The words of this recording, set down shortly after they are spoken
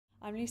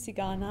I'm Lucy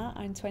Garner,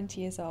 I'm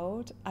 20 years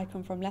old. I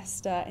come from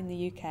Leicester in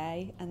the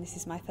UK and this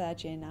is my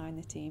third year now in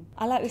the team.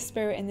 I like the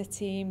spirit in the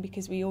team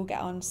because we all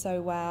get on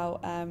so well.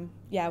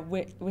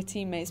 We're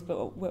teammates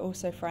but we're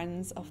also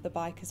friends off the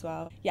bike as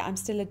well. I'm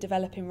still a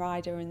developing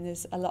rider and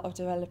there's a lot of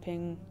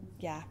developing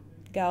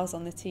girls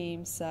on the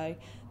team, so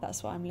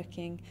that's what I'm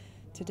looking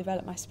to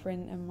develop my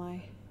sprint and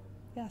my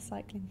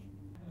cycling.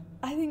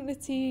 I think the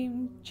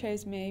team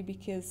chose me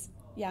because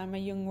I'm a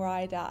young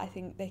rider. I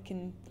think they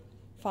can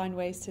find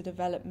ways to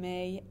develop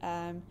me.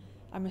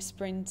 I'm a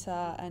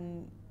sprinter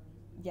and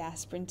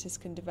sprinters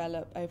can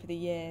develop over the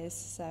years,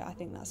 so I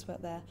think that's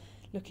what they're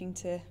looking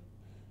to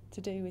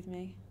do with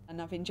me.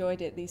 And I've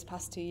enjoyed it these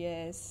past 2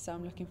 years, so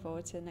I'm looking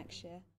forward to next year.